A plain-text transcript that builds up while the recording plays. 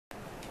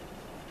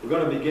We're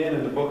going to begin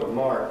in the book of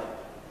Mark,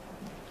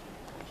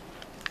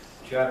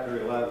 chapter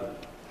 11.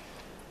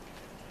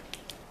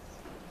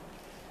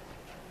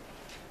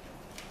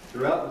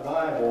 Throughout the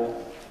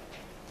Bible,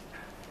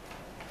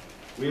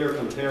 we are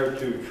compared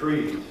to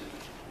trees.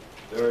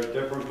 There are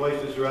different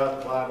places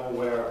throughout the Bible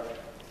where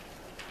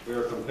we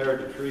are compared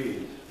to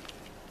trees.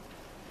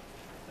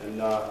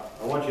 And I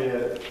want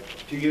you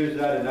to use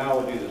that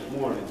analogy this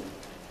morning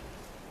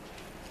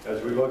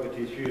as we look at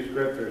these few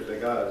scriptures that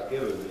God has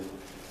given me.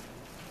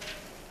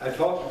 I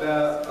talked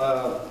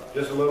about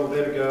just a little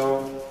bit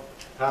ago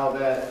how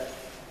that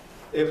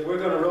if we're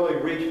going to really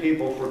reach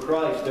people for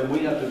Christ, then we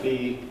have to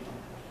be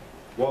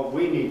what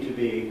we need to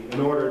be in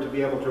order to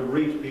be able to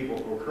reach people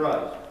for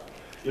Christ.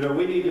 You know,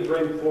 we need to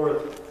bring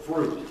forth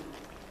fruit.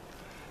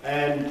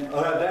 And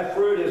that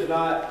fruit is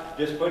not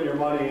just putting your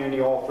money in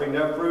the offering.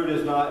 That fruit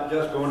is not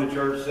just going to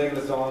church, singing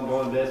a song,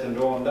 doing this and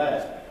doing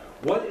that.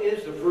 What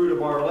is the fruit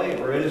of our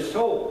labor? It is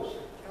souls.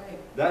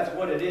 That's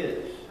what it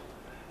is.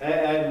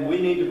 And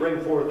we need to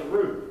bring forth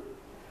fruit.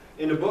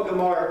 In the book of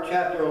Mark,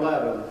 chapter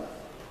 11,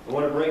 I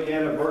want to break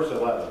in at verse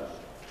 11.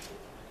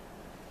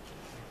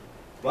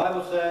 The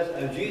Bible says,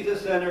 "And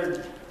Jesus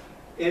entered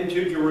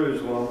into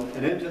Jerusalem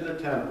and into the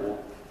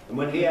temple, and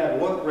when he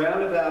had looked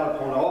round about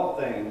upon all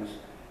things,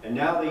 and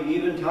now the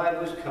eventide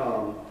was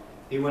come,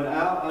 he went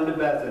out unto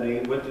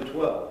Bethany with the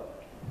 12.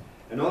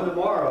 And on the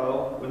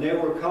morrow, when they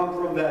were come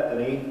from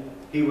Bethany,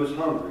 he was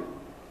hungry.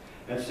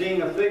 And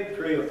seeing a fig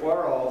tree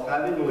afar off,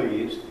 having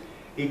leaves,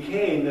 he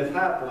came that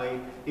haply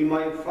he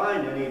might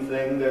find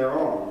anything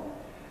thereon.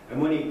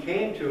 And when he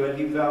came to it,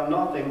 he found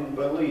nothing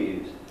but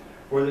leaves,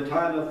 for the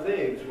time of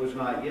figs was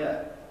not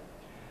yet.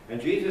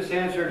 And Jesus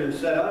answered and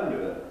said unto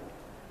it,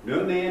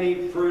 No man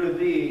eat fruit of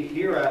thee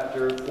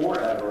hereafter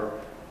forever.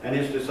 And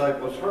his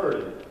disciples heard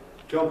it."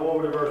 Jump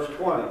over to verse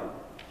 20.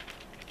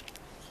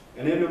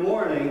 "And in the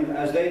morning,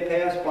 as they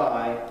passed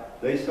by,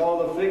 they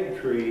saw the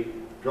fig tree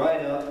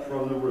dried up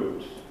from the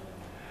roots."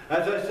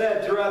 As I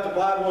said, throughout the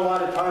Bible, a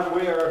lot of times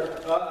we are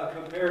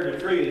compared to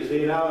trees.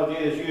 The analogy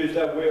is used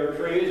that we are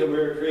trees, and we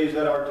are trees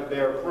that are to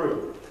bear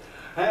fruit.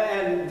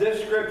 And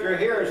this scripture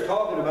here is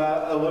talking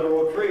about a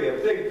literal tree, a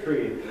fig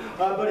tree.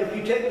 But if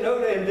you take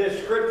note in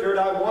this scripture, and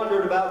I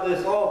wondered about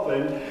this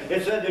often,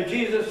 it said that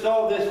Jesus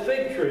saw this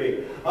fig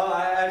tree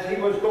as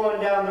he was going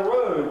down the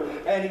road.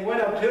 And he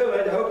went up to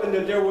it hoping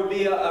that there would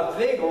be a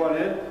fig on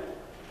it.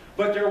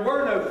 But there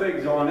were no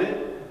figs on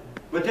it.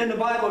 But then the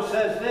Bible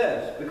says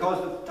this,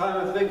 because the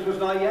time of figs was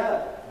not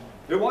yet.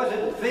 It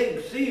wasn't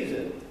fig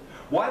season.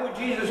 Why would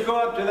Jesus go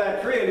up to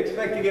that tree and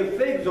expect to get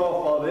figs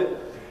off of it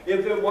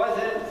if it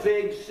wasn't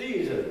fig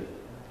season?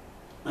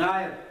 And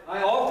I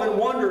often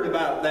wondered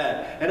about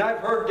that. And I've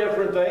heard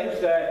different things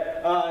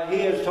that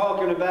he is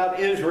talking about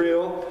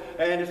Israel,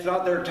 and it's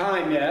not their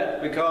time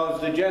yet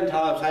because the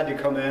Gentiles had to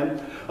come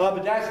in.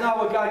 But that's not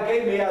what God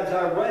gave me as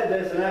I read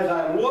this and as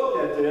I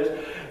looked at this.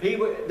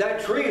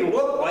 That tree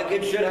looked like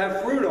it should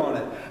have fruit on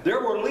it. There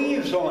were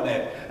leaves on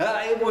it.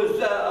 It was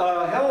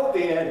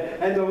healthy,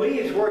 and the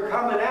leaves were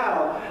coming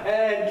out.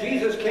 And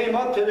Jesus came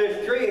up to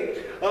this tree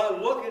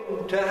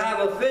looking to have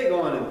a fig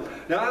on him.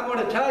 Now I want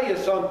to tell you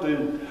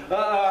something.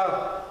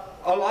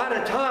 A lot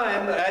of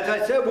time, as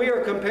I said, we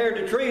are compared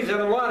to trees, and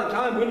a lot of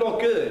time we look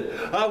good.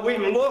 We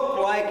look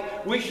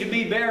like we should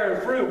be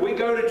bearing fruit. We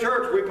go to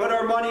church, we put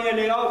our money in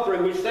the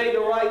offering, we say the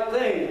right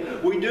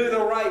thing, we do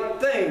the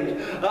right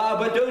things.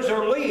 But those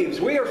are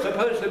leaves. We are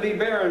supposed to be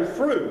bearing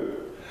fruit.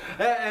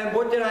 And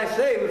what did I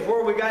say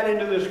before we got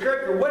into the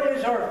scripture? What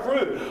is our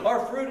fruit? Our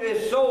fruit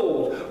is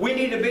souls. We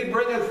need to be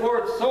bringing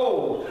forth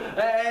souls.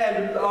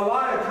 And a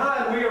lot of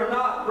time we are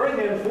not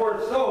bringing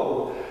forth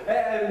souls.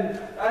 And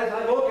as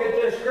I look at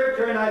this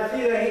scripture and I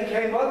see that he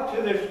came up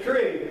to this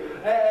tree,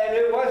 and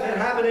it wasn't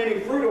having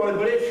any fruit on it,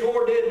 but it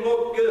sure did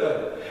look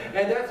good.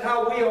 And that's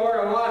how we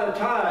are a lot of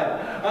time.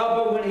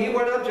 But when he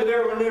went up to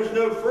there when there's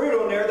no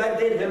fruit on there, that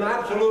did him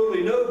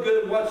absolutely no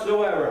good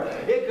whatsoever.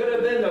 It could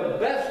have been the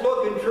best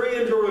looking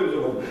tree in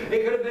Jerusalem.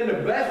 It could have been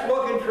the best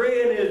looking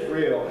tree in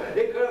Israel.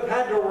 It could have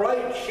had the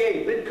right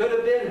shape. It could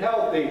have been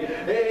healthy.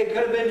 It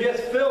could have been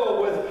just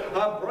filled with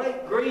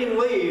bright green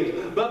leaves.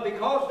 But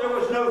because there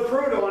was no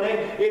fruit on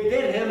it, it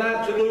did him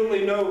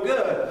absolutely no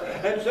good.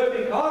 And so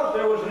because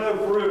there was no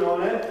fruit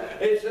on it,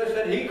 it says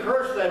that he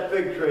cursed that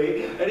fig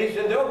tree, and he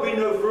said, there'll be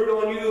no fruit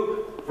on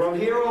you from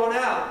here on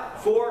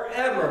out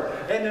forever.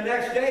 And the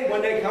next day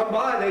when they come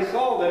by, they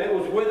saw that it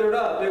was withered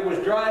up, it was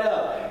dried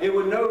up, it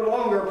would no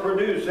longer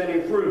produce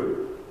any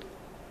fruit.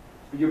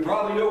 You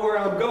probably know where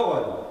I'm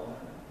going,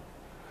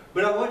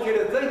 but I want you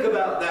to think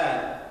about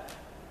that.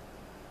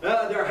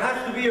 There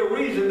has to be a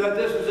reason that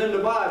this is in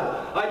the Bible.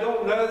 I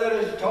don't know that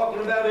it's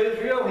talking about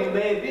Israel. He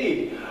may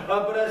be.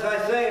 But as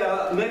I say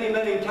many,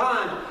 many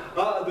times,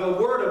 the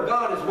Word of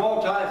God is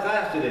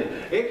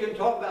multifaceted. It can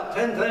talk about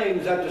 10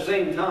 things at the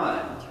same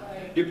time,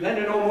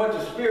 depending on what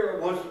the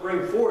Spirit wants to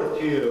bring forth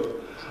to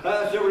you.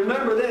 So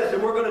remember this,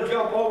 and we're going to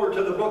jump over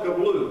to the book of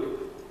Luke.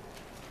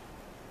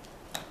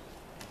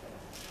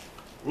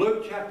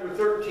 Luke chapter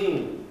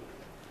 13.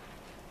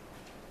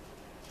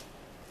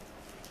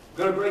 I'm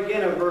going to break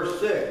in at verse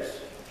 6.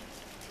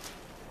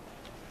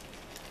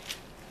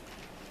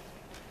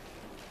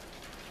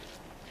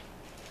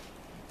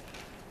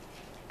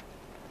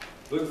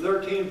 Luke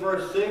 13,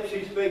 verse 6,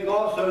 he spake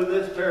also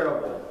this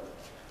parable.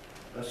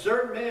 A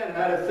certain man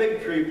had a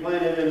fig tree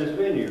planted in his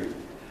vineyard,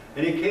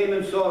 and he came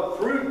and sought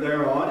fruit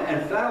thereon,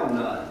 and found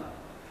none.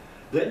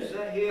 Then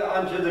said he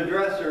unto the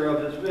dresser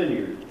of his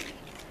vineyard,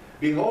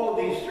 Behold,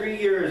 these 3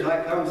 years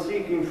I come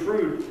seeking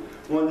fruit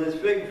on this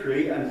fig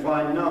tree, and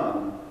find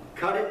none.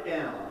 Cut it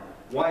down.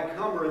 Why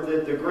cumbereth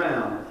it the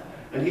ground?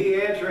 And he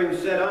answering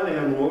said unto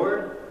him,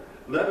 Lord,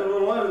 let it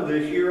alone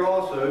this year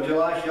also,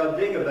 till I shall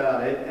dig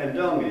about it, and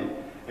dung it.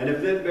 And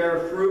if it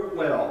bear fruit,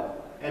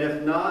 well. And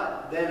if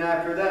not, then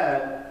after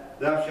that,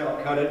 thou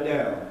shalt cut it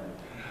down.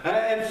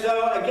 And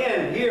so,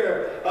 again,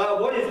 here,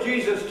 what is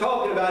Jesus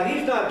talking about?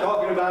 He's not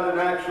talking about an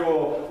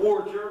actual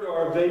orchard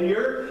or a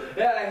vineyard.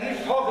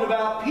 He's talking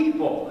about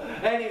people.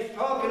 And he's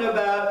talking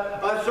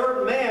about a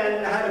certain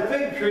man had a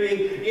fig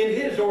tree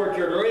in his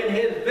orchard or in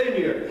his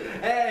vineyard.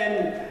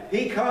 And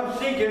he comes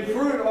seeking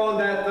fruit on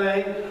that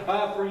thing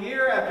for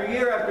year after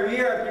year after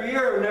year after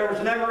year, and there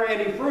was never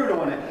any fruit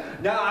on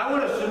it. Now, I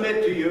want to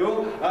submit to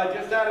you,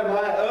 just out of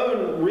my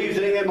own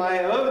reasoning and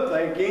my own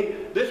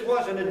thinking, this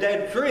wasn't a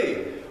dead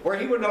tree, or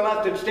he wouldn't have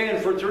left it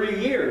stand for 3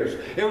 years.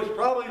 It was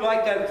probably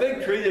like that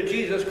fig tree that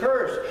Jesus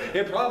cursed.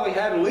 It probably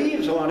had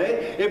leaves on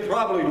it. It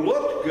probably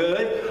looked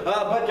good,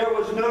 but there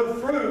was no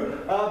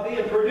fruit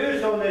being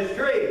produced on this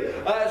tree.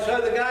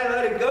 So the guy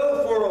let it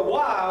go for a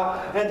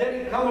while, and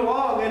then he come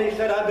along and he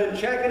said, I've been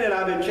checking and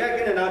I've been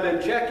checking and I've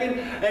been checking,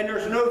 and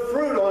there's no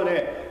fruit on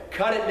it.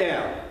 Cut it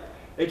down.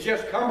 It's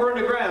just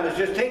cumbering the ground. It's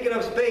just taking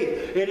up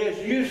space. It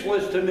is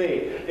useless to me.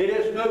 It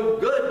is no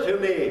good to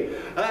me.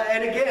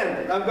 And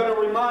again, I'm going to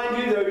remind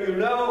you, though you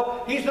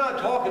know, he's not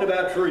talking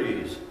about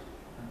trees.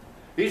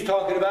 He's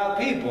talking about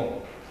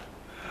people.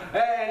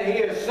 And he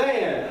is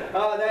saying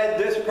that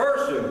this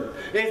person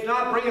is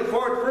not bringing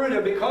forth fruit,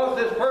 and because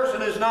this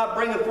person is not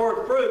bringing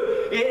forth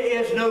fruit, it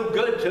is no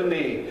good to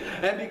me.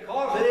 And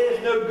because it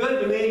is no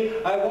good to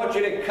me, I want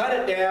you to cut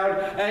it down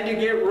and to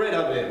get rid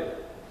of it.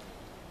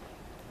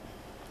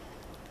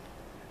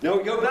 Now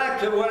we go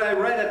back to what I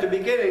read at the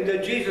beginning,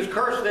 that Jesus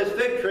cursed this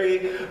fig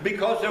tree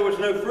because there was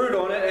no fruit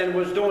on it and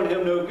was doing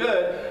him no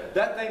good.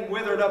 That thing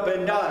withered up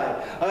and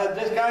died.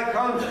 This guy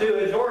comes to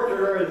his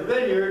orchard or his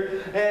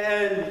vineyard,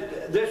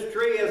 and this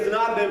tree has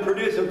not been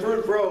producing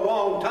fruit for a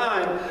long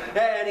time,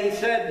 and he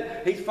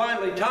said he's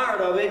finally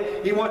tired of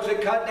it. He wants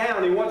it cut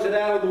down. He wants it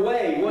out of the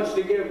way. He wants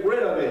to get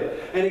rid of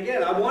it. And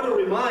again, I want to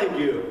remind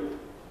you,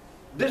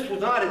 this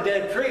was not a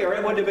dead tree, or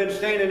it wouldn't have been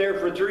standing there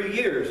for 3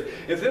 years.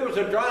 If it was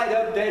a dried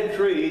up dead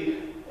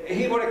tree,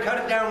 he would have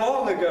cut it down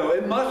long ago.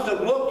 It must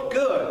have looked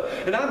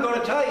good. And I'm going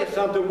to tell you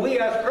something. We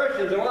as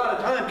Christians a lot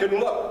of times can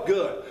look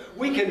good.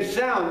 We can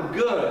sound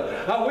good.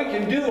 We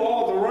can do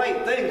all the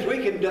right things. We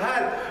can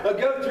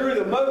go through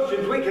the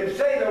motions. We can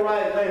say the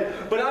right thing.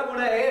 But I want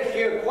to ask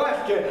you a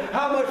question.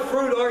 How much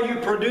fruit are you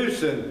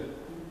producing?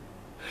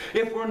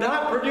 If we're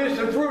not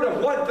producing fruit,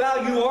 of what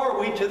value are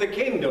we to the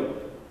kingdom?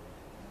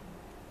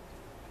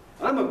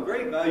 I'm of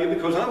great value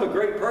because I'm a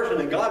great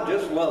person and God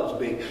just loves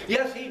me.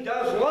 Yes, he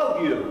does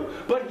love you,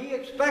 but he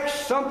expects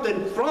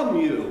something from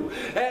you.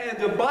 And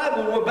the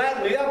Bible will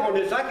back me up on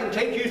this. I can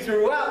take you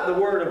throughout the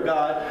Word of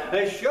God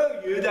and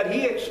show you that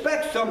he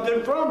expects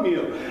something from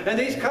you. And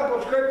these couple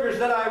of scriptures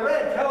that I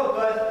read tells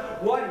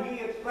us what he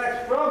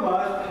expects from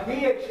us.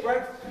 He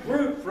expects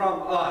fruit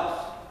from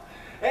us.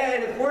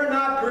 And if we're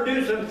not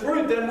producing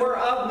fruit, then we're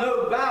of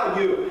no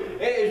value.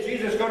 Is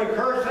Jesus going to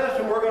curse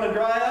us and we're going to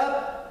dry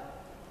up?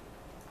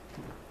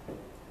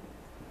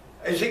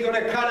 Is he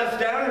going to cut us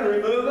down and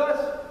remove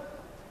us?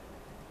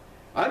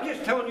 I'm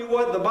just telling you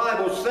what the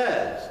Bible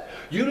says.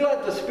 You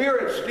let the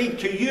Spirit speak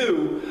to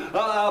you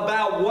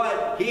about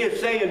what he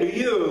is saying to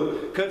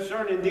you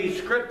concerning these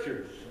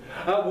scriptures.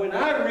 When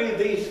I read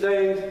these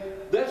things,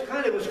 that's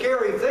kind of a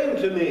scary thing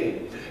to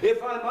me.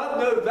 If I'm of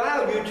no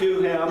value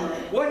to him,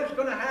 what is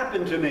going to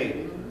happen to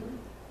me?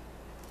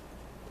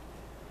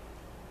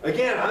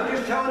 Again, I'm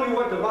just telling you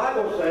what the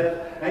Bible says,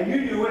 and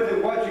you do with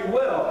it what you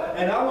will.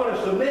 And I want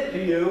to submit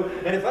to you,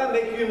 and if I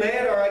make you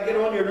mad or I get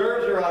on your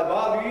nerves or I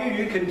bother you,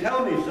 you can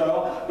tell me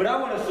so. But I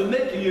want to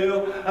submit to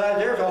you,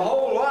 there's a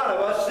whole lot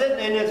of us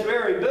sitting in this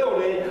very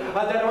building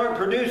that aren't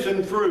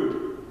producing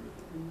fruit.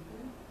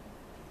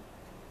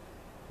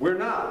 We're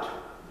not.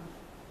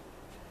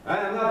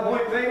 I'm not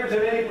pointing fingers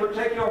at any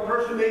particular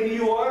person. Maybe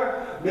you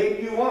are,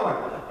 maybe you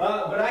aren't.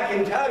 But I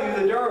can tell you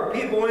that there are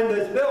people in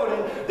this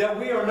building that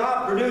we are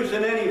not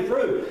producing any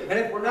fruit. And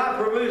if we're not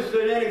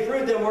producing any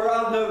fruit, then we're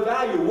of no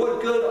value.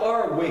 What good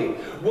are we?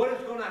 What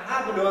is going to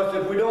happen to us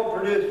if we don't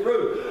produce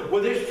fruit?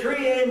 Well, this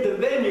tree in the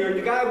vineyard,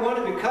 the guy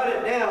wanted to cut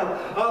it down,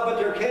 but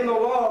there came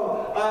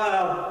along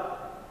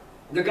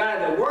the guy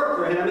that worked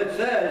for him. It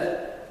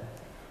says,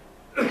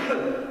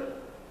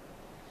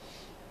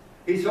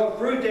 he saw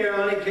fruit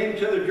thereon, he came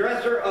to the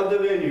dresser of the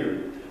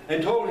vineyard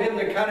and told him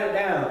to cut it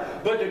down.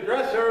 But the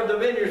dresser of the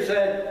vineyard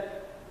said,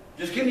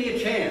 just give me a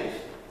chance.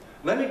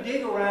 Let me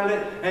dig around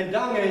it and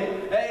dung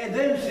it and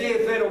then see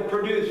if it'll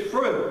produce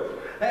fruit.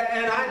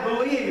 And I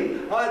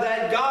believe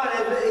that God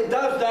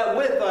does that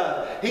with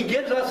us. He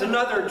gives us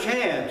another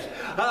chance.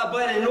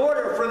 But in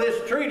order for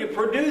this tree to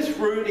produce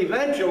fruit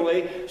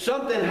eventually,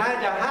 something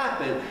had to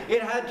happen.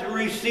 It had to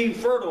receive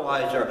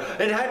fertilizer.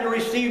 It had to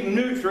receive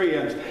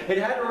nutrients. It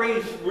had to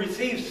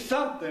receive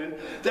something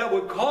that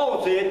would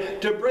cause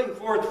it to bring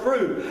forth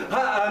fruit.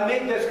 I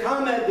made this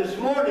comment this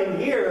morning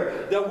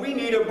here that we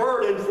need a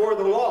burden for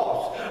the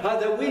lost.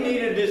 That we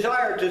need a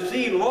desire to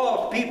see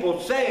lost people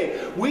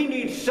saved. We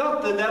need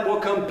something that will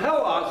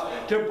compel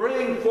us to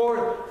bring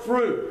forth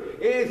fruit.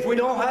 If we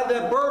don't have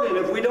that burden,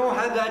 if we don't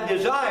have that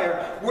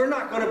desire, we're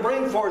not going to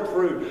bring forth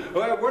fruit.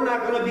 We're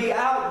not going to be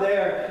out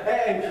there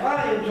and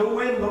trying to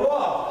win the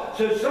lost.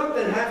 So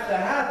something has to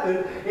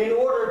happen in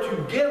order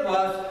to give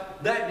us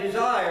that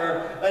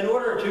desire, in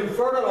order to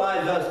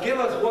fertilize us, give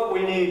us what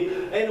we need,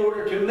 in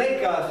order to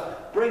make us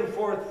bring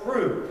forth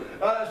fruit.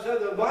 So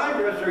the vine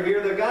dresser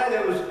here, the guy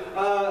that was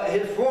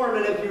his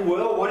foreman, if you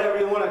will, whatever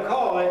you want to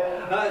call it,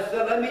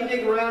 said, let me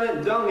dig around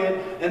and dung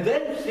it, and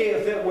then see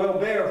if it will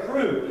bear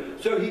fruit.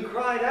 So he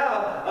cried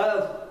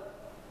out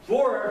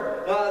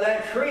for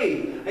that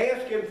tree,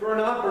 asking for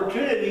an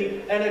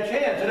opportunity and a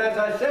chance. And as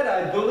I said,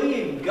 I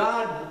believe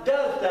God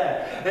does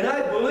that. And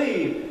I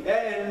believe,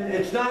 and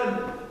it's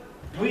not...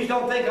 Please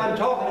don't think I'm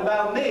talking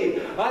about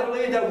me. I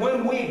believe that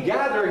when we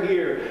gather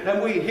here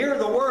and we hear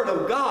the Word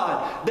of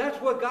God,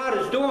 that's what God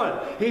is doing.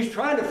 He's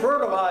trying to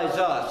fertilize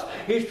us.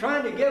 He's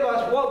trying to give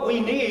us what we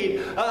need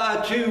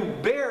to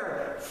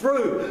bear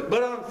fruit.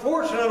 But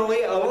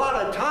unfortunately, a lot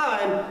of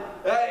time,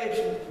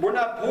 we're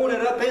not pulling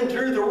it up in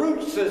through the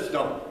root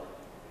system.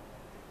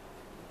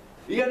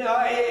 You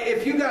know,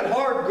 if you got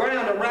hard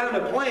ground around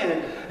a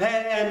plant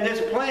and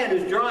this plant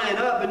is drying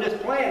up and this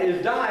plant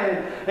is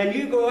dying, and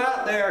you go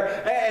out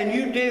there and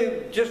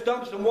you just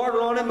dump some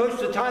water on it,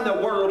 most of the time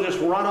that water will just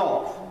run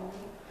off.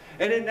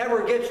 And it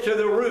never gets to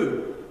the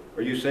root.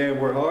 Are you saying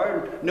we're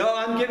hard? No,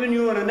 I'm giving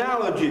you an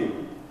analogy.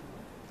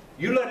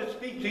 You let it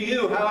speak to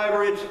you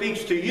however it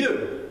speaks to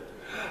you.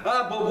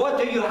 But what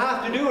do you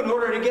have to do in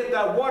order to get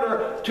that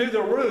water to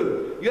the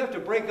root? You have to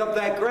break up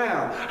that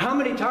ground. How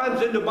many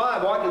times in the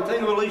Bible, I can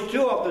think of at least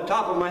two off the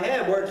top of my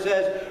head, where it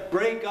says,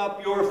 break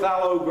up your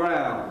fallow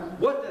ground.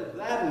 What does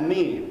that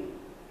mean?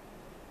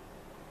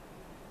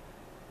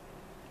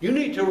 You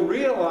need to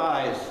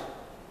realize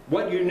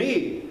what you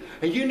need.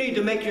 And you need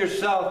to make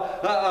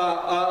yourself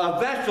a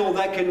vessel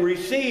that can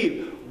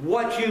receive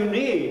what you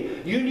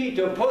need. You need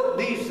to put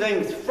these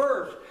things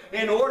first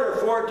in order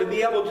for it to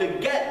be able to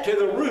get to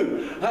the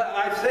root.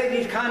 I say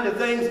these kind of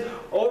things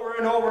over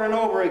and over and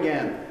over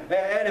again.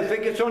 And if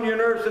it gets on your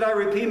nerves that I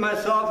repeat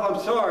myself,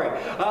 I'm sorry.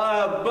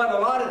 But a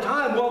lot of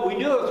time what we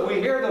do is we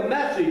hear the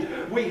message,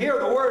 we hear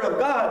the Word of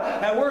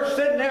God, and we're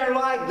sitting there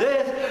like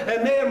this,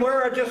 and then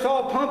we're just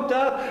all pumped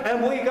up,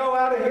 and we go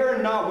out of here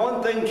and not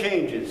one thing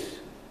changes.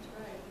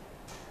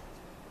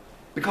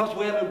 Because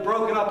we haven't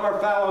broken up our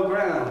fallow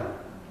ground.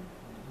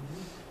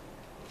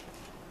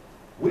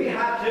 We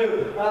have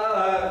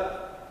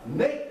to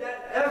make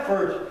that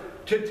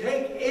effort to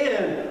take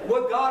in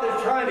what God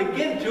is trying to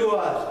give to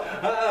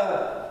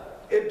us.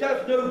 It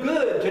does no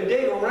good to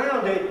dig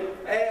around it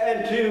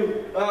and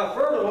to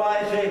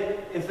fertilize it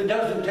if it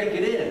doesn't take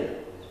it in.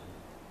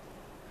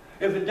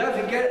 If it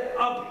doesn't get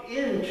up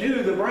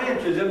into the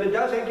branches, if it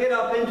doesn't get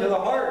up into the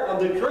heart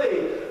of the tree,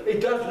 it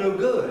does no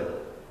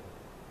good.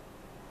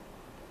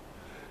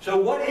 So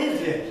what is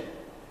it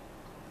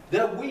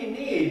that we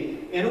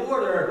need in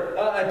order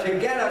to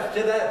get us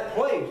to that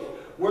place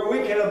where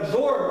we can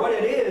absorb what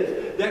it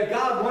is that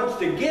God wants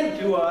to give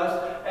to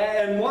us,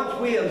 and once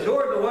we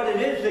absorb what it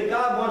is that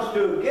God wants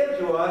to give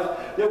to us,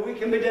 that we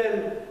can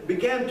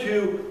begin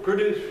to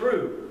produce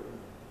fruit?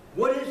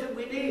 What is it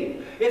we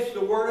need? It's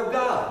the Word of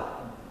God.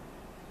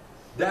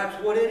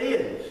 That's what it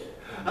is.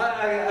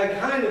 I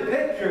kind of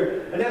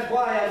picture, and that's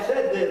why I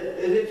said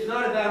that it's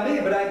not about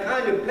me, but I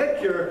kind of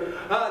picture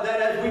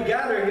that as we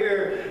gather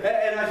here,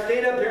 and I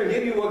stand up here and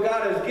give you what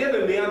God has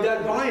given me, I'm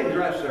that vine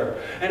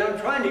dresser, and I'm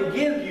trying to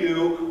give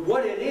you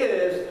what it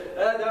is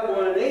that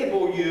will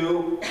enable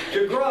you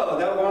to grow,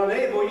 that will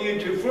enable you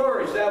to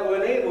flourish, that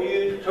will enable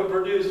you to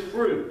produce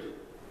fruit.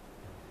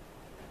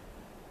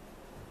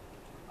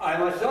 I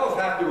myself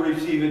have to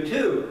receive it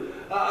too,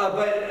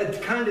 but it's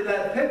kind of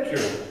that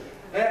picture.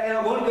 And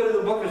I want to go to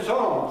the book of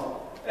Psalms,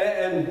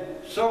 and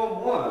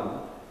Psalm 1.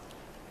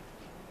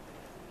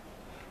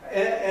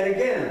 And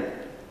again,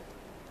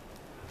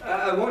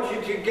 I want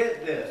you to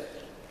get this.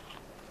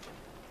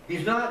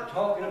 He's not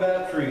talking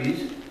about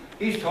trees,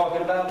 he's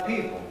talking about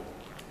people.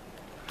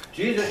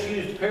 Jesus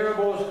used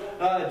parables,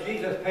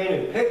 Jesus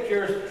painted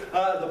pictures,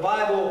 the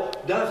Bible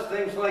does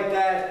things like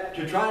that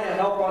to try to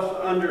help us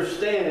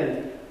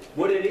understand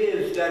what it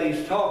is that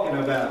he's talking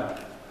about.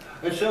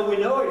 And so we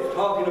know he's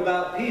talking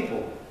about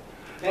people.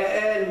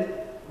 And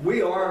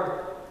we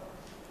are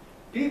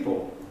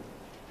people.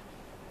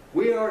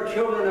 We are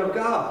children of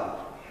God.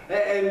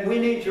 And we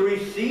need to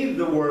receive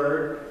the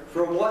Word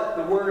for what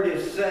the Word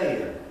is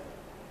saying.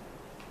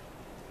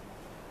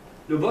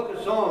 The book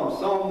of Psalms,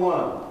 Psalm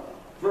 1,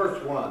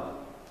 verse 1.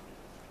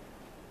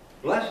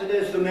 Blessed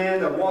is the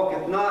man that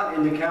walketh not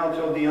in the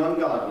counsel of the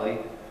ungodly,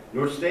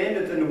 nor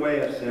standeth in the way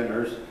of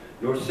sinners,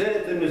 nor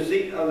sitteth in the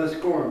seat of the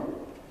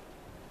scornful.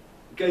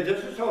 Okay,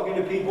 this is talking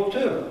to people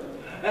too.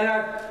 And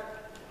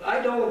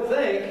I don't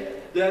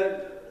think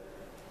that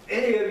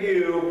any of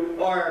you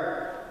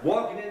are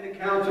walking in the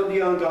counsel of the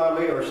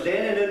ungodly, or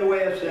standing in the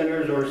way of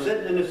sinners, or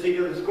sitting in the seat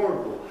of the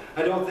scornful.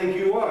 I don't think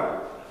you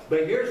are.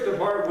 But here's the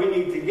part we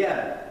need to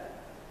get.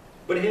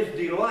 But his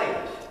delight,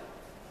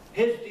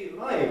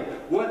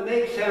 what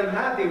makes him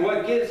happy,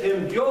 what gives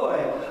him joy,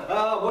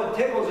 what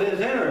tickles his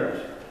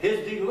innards,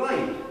 his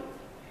delight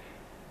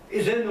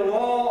is in the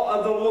law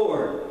of the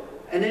Lord.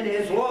 And in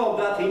his law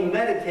doth he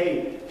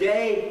meditate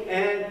day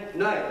and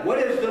night. What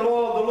is the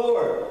law of the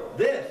Lord?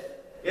 This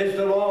is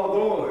the law of the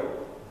Lord.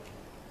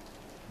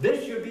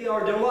 This should be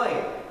our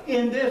delight.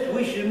 In this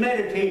we should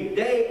meditate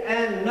day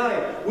and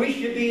night. We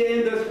should be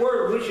in this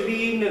Word. We should be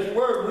eating this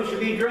Word. We should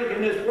be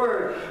drinking this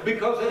Word,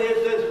 because it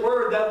is this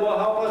Word that will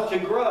help us to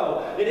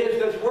grow. It is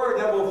this Word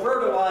that will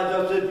fertilize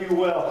us, if you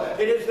will.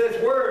 It is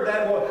this Word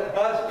that will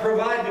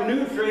provide the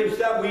nutrients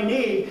that we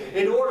need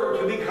in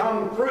order to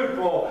become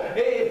fruitful.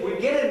 If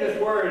we get in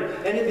this Word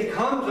and it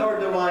becomes our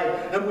delight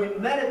and we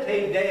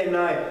meditate day and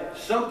night,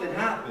 something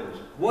happens.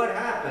 What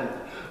happens?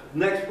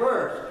 Next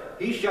verse.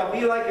 He shall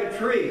be like a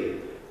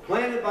tree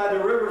planted by the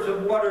rivers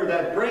of water,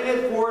 that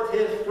bringeth forth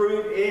his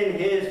fruit in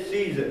his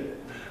season.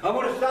 I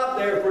want to stop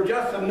there for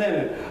just a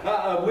minute.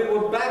 We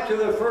were back to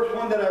the first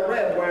one that I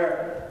read,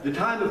 where the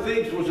time of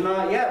figs was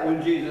not yet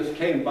when Jesus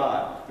came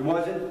by. It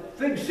wasn't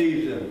fig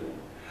season.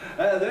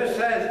 This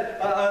says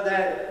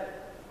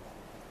that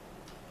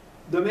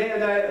the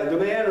man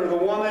or the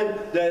woman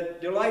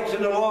that delights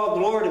in the law of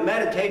the Lord and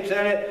meditates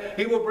in it,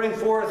 he will bring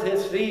forth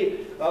his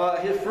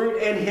fruit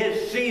in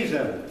his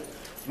season.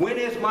 When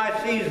is my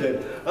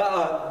season?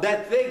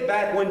 That fig,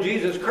 back when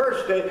Jesus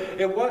cursed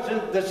it, it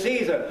wasn't the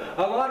season.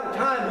 A lot of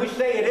times we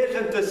say it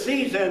isn't the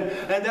season,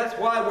 and that's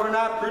why we're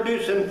not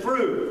producing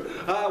fruit.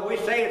 We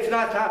say it's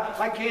not time.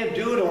 I can't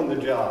do it on the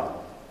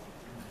job.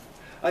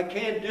 I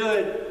can't do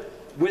it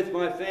with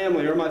my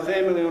family, or my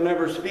family will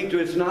never speak to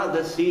it. It's not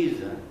the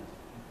season.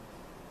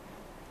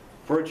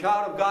 For a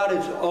child of God,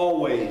 it's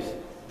always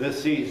the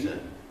season.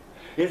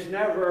 It's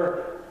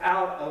never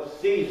out of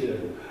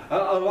season.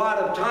 A lot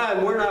of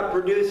time we're not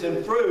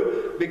producing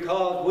fruit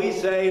because we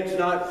say it's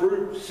not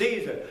fruit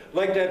season.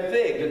 Like that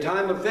fig, the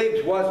time of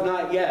figs was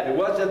not yet. It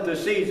wasn't the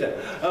season.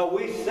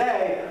 We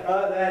say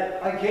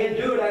that I can't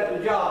do it at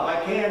the job.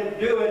 I can't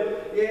do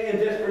it in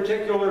this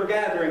particular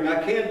gathering.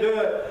 I can't do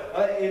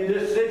it in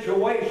this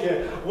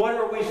situation. What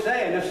are we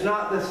saying? It's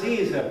not the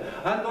season.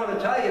 I'm going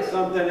to tell you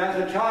something.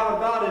 As a child of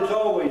God, it's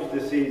always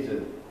the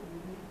season.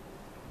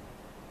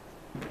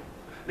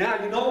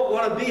 Now, you don't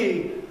want to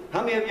be,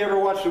 how many of you ever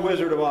watched The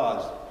Wizard of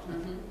Oz?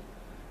 Mm-hmm.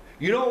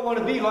 You don't want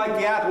to be like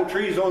the apple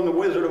trees on The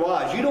Wizard of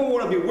Oz. You don't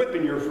want to be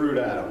whipping your fruit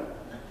at them.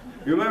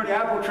 You remember the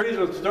apple trees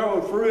was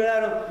throwing fruit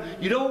at them?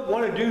 You don't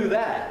want to do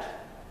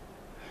that.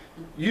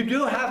 You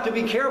do have to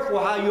be careful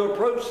how you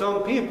approach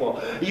some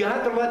people. You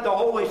have to let the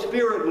Holy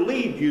Spirit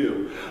lead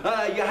you.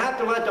 You have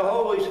to let the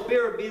Holy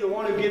Spirit be the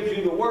one who gives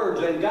you the words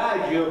and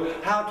guides you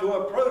how to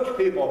approach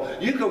people.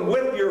 You can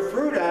whip your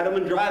fruit at them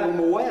and drive them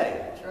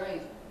away. That's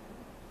right.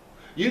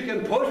 You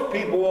can push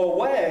people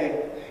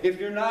away if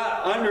you're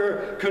not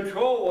under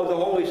control of the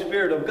Holy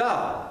Spirit of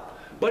God.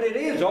 But it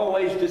is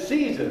always the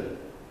season.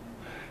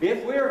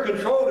 If we are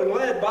controlled and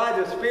led by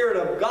the Spirit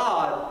of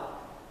God,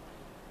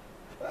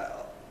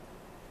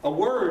 a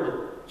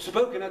word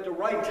spoken at the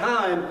right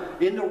time,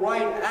 in the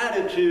right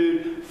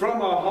attitude,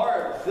 from a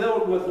heart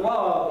filled with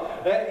love,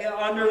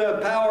 under the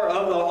power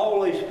of the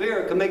Holy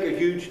Spirit, can make a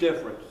huge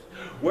difference.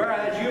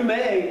 Whereas you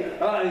may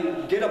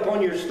get up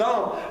on your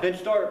stump and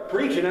start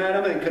preaching at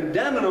them and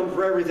condemning them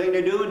for everything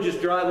they do and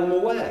just drive them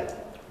away.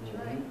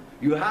 That's right.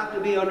 You have to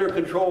be under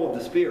control of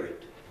the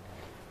Spirit.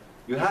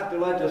 You have to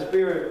let the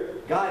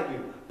Spirit guide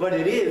you. But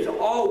it is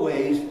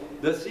always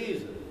the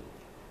season.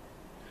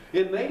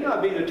 It may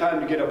not be the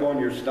time to get up on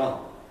your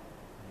stump.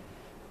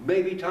 It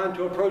may be time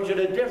to approach it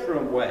a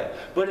different way.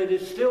 But it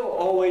is still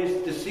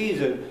always the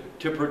season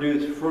to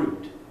produce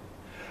fruit.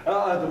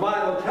 The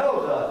Bible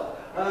tells us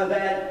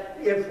that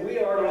if we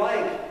are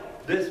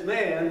like this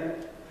man,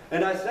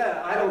 and I said,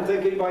 I don't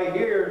think anybody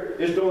here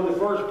is doing the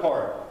first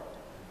part.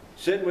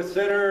 Sitting with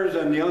sinners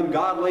and the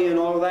ungodly and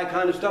all of that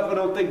kind of stuff, I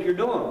don't think you're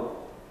doing.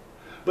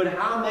 But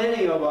how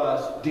many of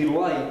us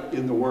delight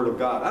in the Word of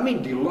God? I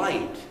mean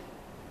delight.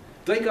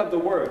 Think of the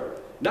Word.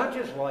 Not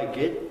just like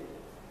it.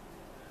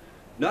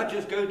 Not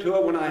just go to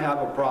it when I have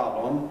a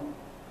problem.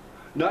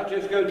 Not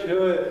just go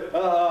to it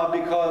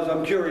because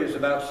I'm curious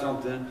about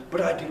something,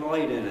 but I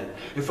delight in it.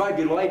 If I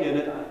delight in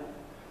it,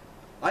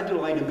 I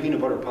delight in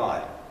peanut butter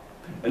pie.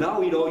 And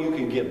I'll eat all you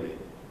can give me.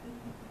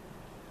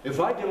 If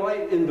I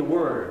delight in the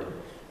Word,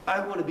 I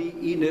want to be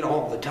eating it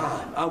all the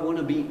time. I want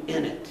to be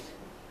in it.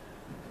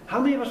 How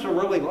many of us are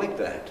really like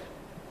that?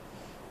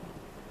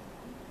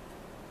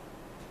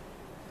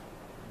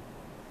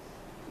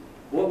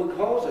 What would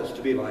cause us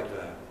to be like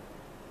that?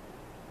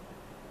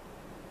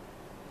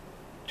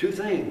 Two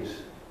things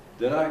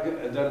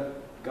that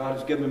God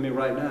has given me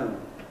right now.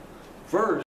 First,